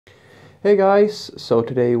Hey guys, so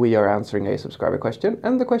today we are answering a subscriber question,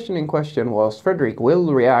 and the question in question was, Frederick,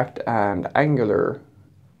 will React and Angular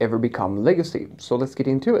ever become legacy? So let's get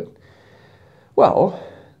into it. Well,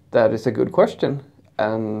 that is a good question,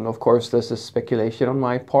 and of course this is speculation on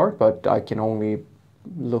my part, but I can only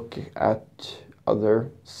look at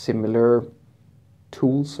other similar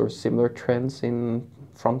tools or similar trends in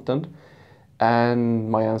front end,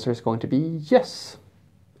 and my answer is going to be yes.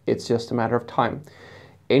 It's just a matter of time.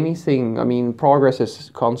 Progress is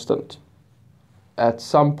constant. At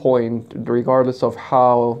some point, regardless of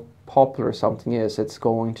how popular something is, it's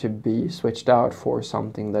going to be switched out for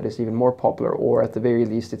something that is even more popular, or at the very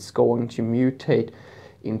least, it's going to mutate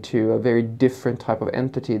into a very different type of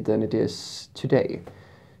entity than it is today.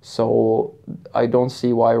 So I don't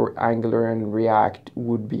see why Angular and React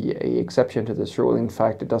would be an exception to this rule. In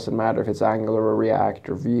fact, it doesn't matter if it's Angular or React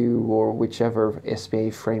or Vue or whichever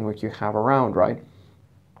SPA framework you have around, right?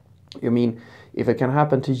 If it can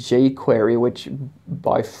happen to jQuery, which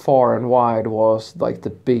by far and wide was like the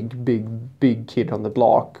big kid on the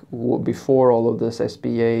block before all of this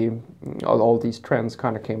SPA, all these trends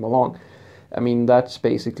kind of came along. That's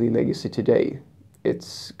basically legacy today. It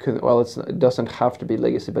doesn't have to be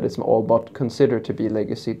legacy, but it's all but considered to be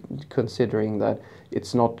legacy, considering that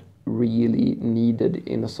it's not really needed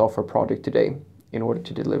in a software project today in order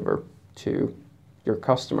to deliver to your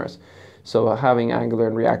customers. So having Angular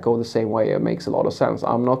and React go the same way, it makes a lot of sense.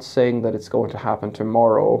 I'm not saying that it's going to happen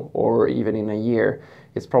tomorrow or even in a year.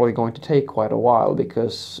 It's probably going to take quite a while,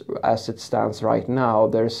 because as it stands right now,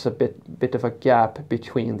 there's a bit of a gap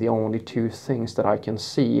between the only two things that I can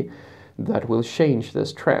see that will change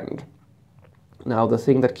this trend. Now, the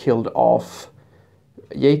thing that killed off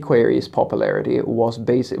jQuery's popularity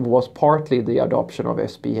was partly the adoption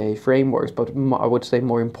of SPA frameworks, but I would say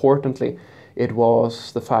more importantly, it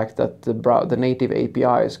was the fact that the native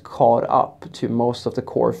APIs caught up to most of the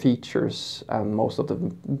core features and most of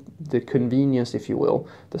the convenience, if you will.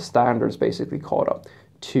 The standards basically caught up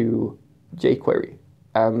to jQuery.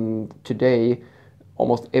 And today,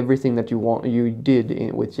 almost everything that you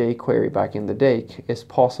did with jQuery back in the day is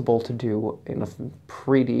possible to do in a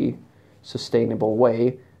pretty sustainable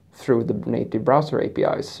way through the native browser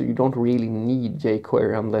APIs. So you don't really need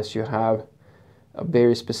jQuery unless you have a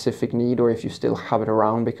very specific need, or if you still have it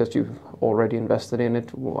around because you've already invested in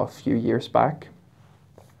it a few years back.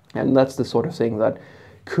 And that's the sort of thing that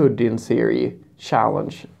could, in theory,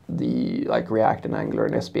 challenge the React and Angular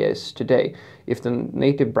and SPAs today. If the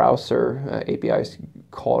native browser APIs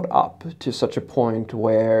caught up to such a point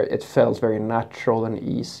where it felt very natural and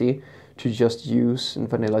easy to just use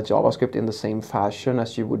vanilla JavaScript in the same fashion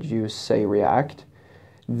as you would use, say, React,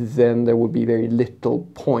 then there would be very little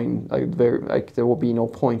point, there will be no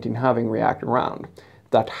point in having React around.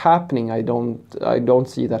 That happening, I don't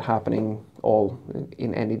see that happening all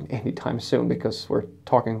in any time soon, because we're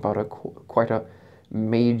talking about quite a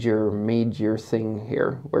major thing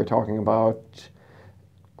here. We're talking about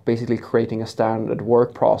basically creating a standard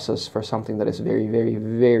work process for something that is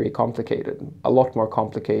very complicated. A lot more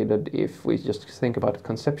complicated if we just think about it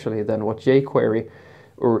conceptually than what jQuery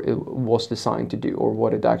was designed to do, or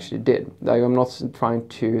what it actually did. I'm not trying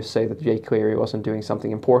to say that jQuery wasn't doing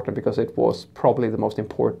something important, because it was probably the most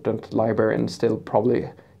important library, and still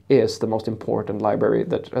probably is the most important library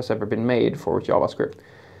that has ever been made for JavaScript.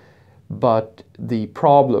 But the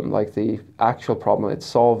problem, the actual problem it's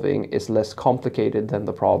solving, is less complicated than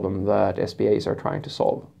the problem that SPAs are trying to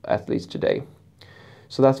solve, at least today.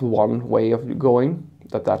 So that's one way of going,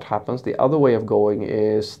 that happens. The other way of going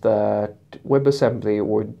is that WebAssembly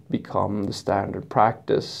would become the standard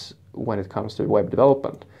practice when it comes to web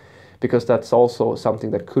development, because that's also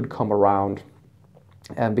something that could come around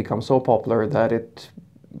and become so popular that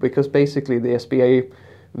because basically the SPA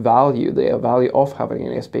value, the value of having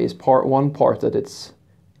an SPA is one part that it's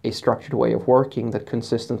a structured way of working that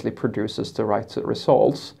consistently produces the right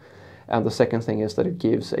results. And the second thing is that it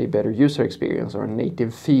gives a better user experience, or a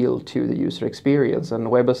native feel to the user experience. And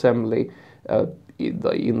WebAssembly,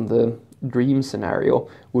 in the dream scenario,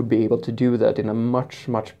 would be able to do that in a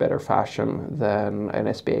much better fashion than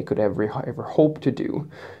an SPA could ever hope to do.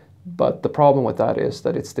 But the problem with that is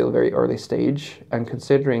that it's still very early stage, and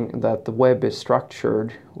considering that the web is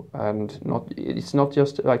structured and it's not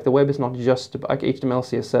just the web is not just like HTML,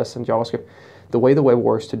 CSS, and JavaScript. The way the web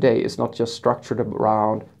works today is not just structured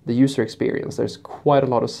around the user experience. There's quite a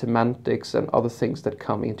lot of semantics and other things that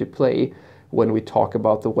come into play when we talk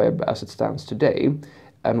about the web as it stands today.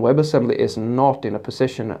 And WebAssembly is not in a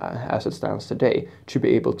position as it stands today to be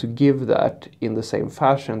able to give that in the same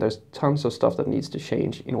fashion. There's tons of stuff that needs to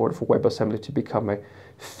change in order for WebAssembly to become a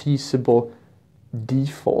feasible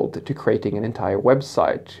default to creating an entire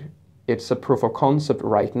website. It's a proof of concept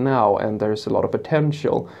right now, and there's a lot of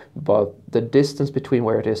potential, but the distance between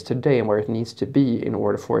where it is today and where it needs to be in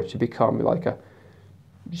order for it to become like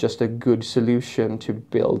just a good solution to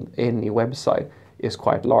build any website is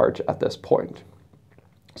quite large at this point.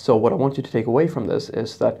 So what I want you to take away from this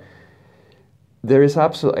is that there is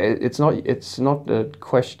absolutely, it's not a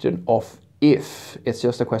question of if, it's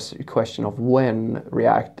just a question of when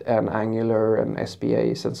React and Angular and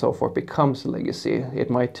SPAs and so forth becomes legacy. It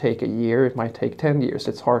might take a year, it might take 10 years,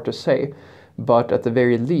 it's hard to say. But at the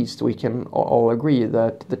very least, we can all agree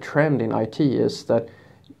that the trend in IT is that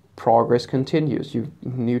progress continues.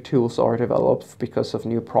 New tools are developed because of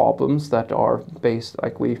new problems that are based,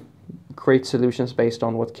 like we create solutions based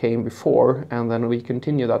on what came before, and then we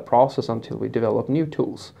continue that process until we develop new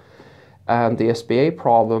tools. And the SPA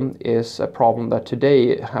problem is a problem that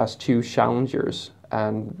today has two challengers,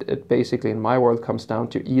 and it basically in my world comes down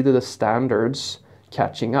to either the standards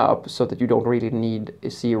catching up so that you don't really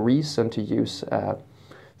see a reason to use a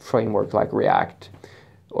framework like React,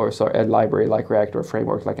 or sorry, a library like React or a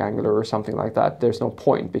framework like Angular or something like that. There's no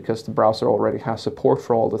point because the browser already has support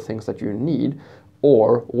for all the things that you need,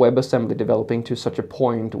 or WebAssembly developing to such a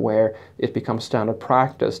point where it becomes standard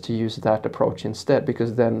practice to use that approach instead,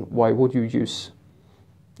 because then why would you use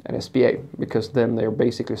an SPA? Because then they're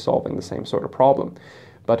basically solving the same sort of problem.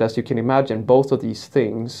 But as you can imagine, both of these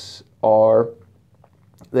things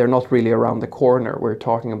they're not really around the corner. We're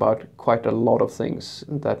talking about quite a lot of things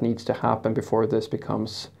that needs to happen before this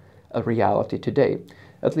becomes a reality today.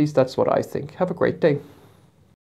 At least that's what I think. Have a great day.